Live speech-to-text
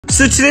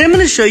So today I'm going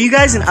to show you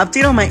guys an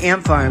update on my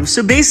ant farm.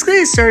 So basically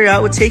I started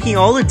out with taking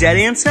all the dead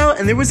ants out,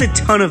 and there was a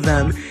ton of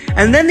them.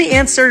 And then the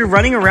ants started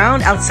running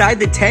around outside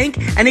the tank,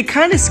 and it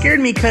kind of scared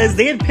me because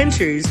they had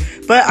pinchers.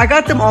 But I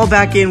got them all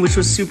back in, which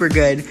was super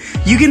good.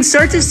 You can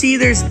start to see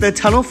there's the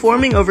tunnel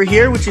forming over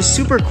here, which is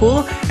super cool.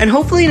 And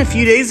hopefully in a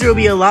few days there will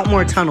be a lot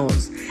more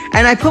tunnels.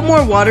 And I put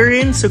more water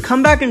in, so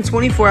come back in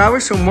 24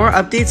 hours for more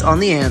updates on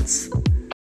the ants.